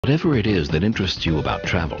Whatever it is that interests you about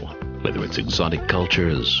travel, whether it's exotic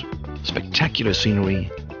cultures, spectacular scenery,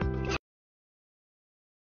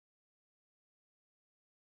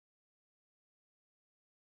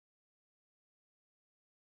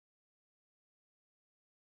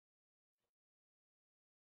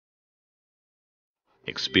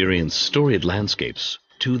 experience storied landscapes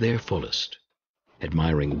to their fullest,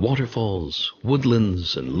 admiring waterfalls,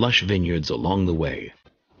 woodlands, and lush vineyards along the way.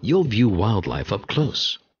 You'll view wildlife up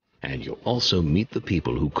close, and you'll also meet the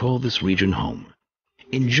people who call this region home,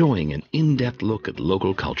 enjoying an in-depth look at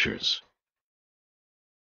local cultures.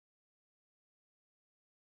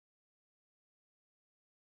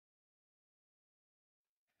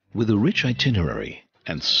 With a rich itinerary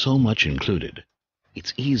and so much included,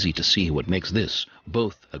 it's easy to see what makes this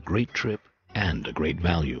both a great trip and a great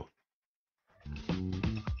value.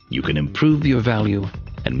 You can improve your value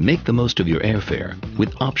and make the most of your airfare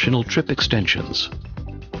with optional trip extensions.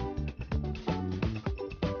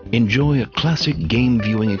 Enjoy a classic game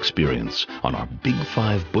viewing experience on our Big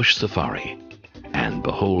 5 Bush Safari and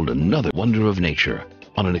behold another wonder of nature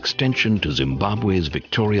on an extension to Zimbabwe's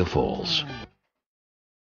Victoria Falls.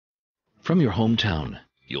 From your hometown,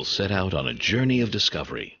 you'll set out on a journey of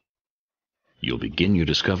discovery. You'll begin your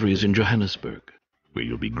discoveries in Johannesburg, where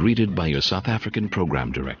you'll be greeted by your South African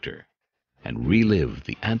program director, and relive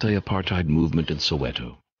the anti-apartheid movement in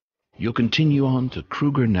Soweto. You'll continue on to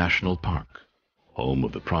Kruger National Park, home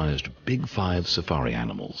of the prized Big 5 safari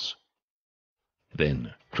animals.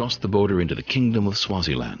 Then cross the border into the Kingdom of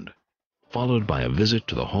Swaziland, followed by a visit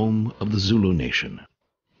to the home of the Zulu Nation.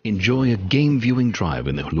 Enjoy a game viewing drive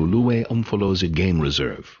in the Luluwe Umfolozi Game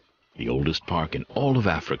Reserve, the oldest park in all of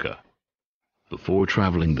Africa, before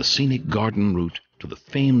traveling the scenic garden route to the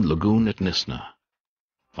famed lagoon at Nisna.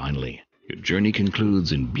 Finally, your journey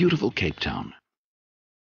concludes in beautiful Cape Town.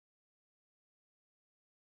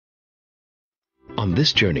 On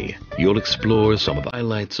this journey, you'll explore some of the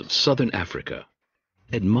highlights of Southern Africa,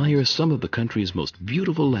 admire some of the country's most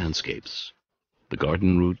beautiful landscapes, the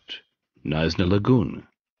garden route, Knysna Lagoon,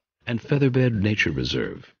 and Featherbed Nature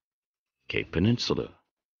Reserve, Cape Peninsula,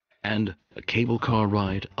 and a cable car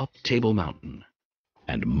ride up Table Mountain,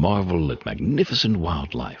 and marvel at magnificent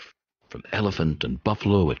wildlife, from elephant and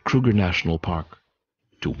buffalo at Kruger National Park,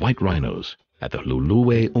 to white rhinos at the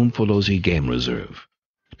Luluwe Umfolozi Game Reserve,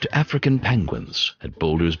 to African penguins at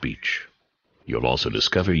Boulders Beach. You'll also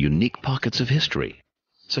discover unique pockets of history,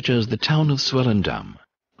 such as the town of Swellendam,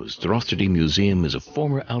 whose Drosterdy Museum is a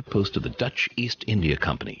former outpost of the Dutch East India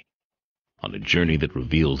Company, on a journey that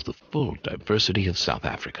reveals the full diversity of South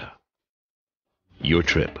Africa. Your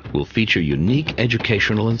trip will feature unique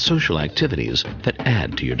educational and social activities that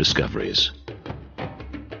add to your discoveries.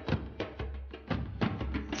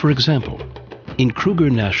 For example, in Kruger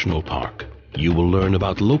National Park, you will learn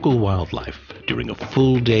about local wildlife during a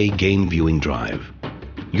full-day game viewing drive.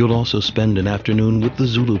 You'll also spend an afternoon with the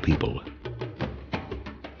Zulu people.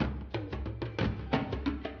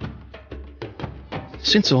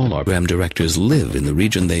 Since all our program directors live in the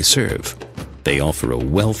region they serve, they offer a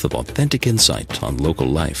wealth of authentic insight on local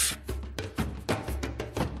life.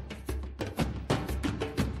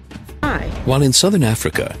 Hi. While in Southern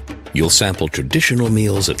Africa, you'll sample traditional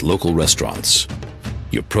meals at local restaurants.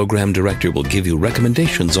 Your program director will give you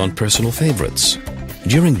recommendations on personal favorites.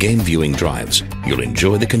 During game viewing drives, you'll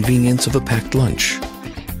enjoy the convenience of a packed lunch.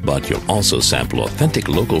 But you'll also sample authentic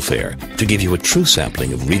local fare to give you a true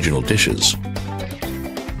sampling of regional dishes.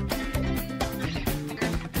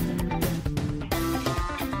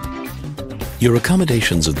 Your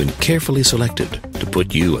accommodations have been carefully selected to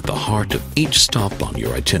put you at the heart of each stop on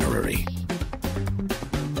your itinerary.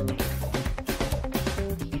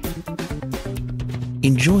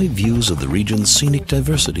 Enjoy views of the region's scenic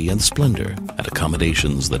diversity and splendor at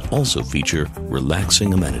accommodations that also feature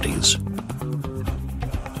relaxing amenities.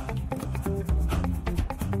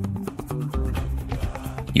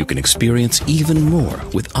 You can experience even more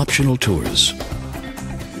with optional tours.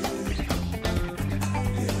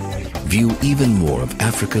 View even more of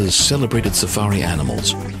Africa's celebrated safari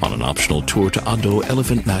animals on an optional tour to Addo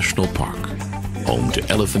Elephant National Park, home to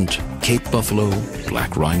elephant, Cape buffalo,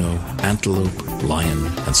 black rhino, antelope, lion,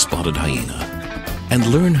 and spotted hyena. And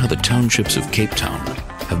learn how the townships of Cape Town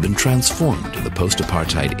have been transformed in the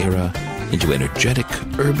post-apartheid era into energetic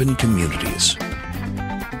urban communities.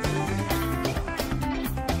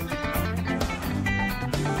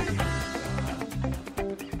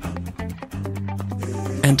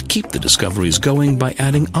 And keep the discoveries going by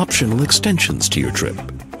adding optional extensions to your trip.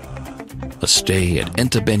 A stay at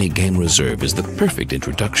Entabeni Game Reserve is the perfect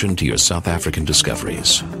introduction to your South African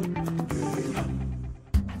discoveries.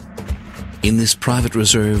 In In this private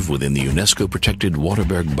reserve within the UNESCO-protected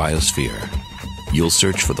Waterberg Biosphere, you'll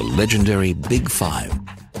search for the legendary Big Five: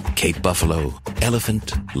 Cape buffalo,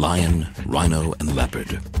 elephant, lion, rhino, and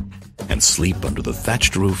leopard, and sleep under the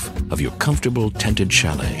thatched roof of your comfortable tented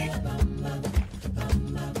chalet.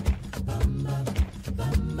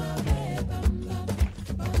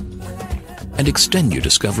 And extend your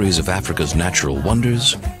discoveries of Africa's natural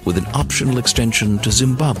wonders with an optional extension to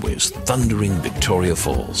Zimbabwe's thundering Victoria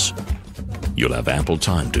Falls. You'll have ample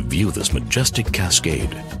time to view this majestic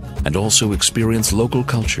cascade and also experience local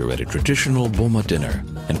culture at a traditional Boma dinner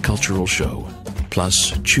and cultural show.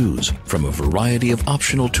 Plus, choose from a variety of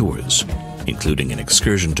optional tours, including an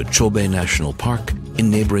excursion to Chobe National Park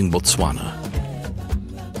in neighboring Botswana.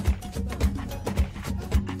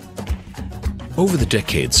 Over the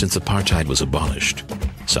decades since apartheid was abolished,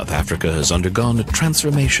 South Africa has undergone a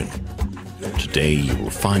transformation. Today, you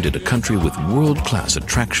will find it a country with world-class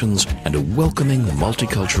attractions and a welcoming,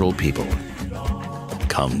 multicultural people.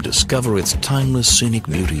 Come discover its timeless scenic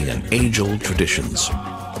beauty and age-old traditions.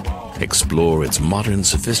 Explore its modern,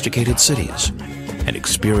 sophisticated cities and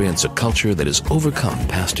experience a culture that has overcome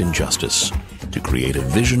past injustice to create a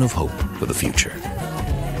vision of hope for the future.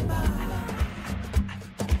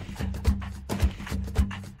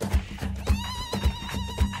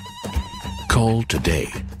 Call today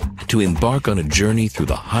to embark on a journey through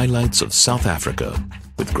the highlights of South Africa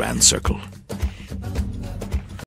with Grand Circle.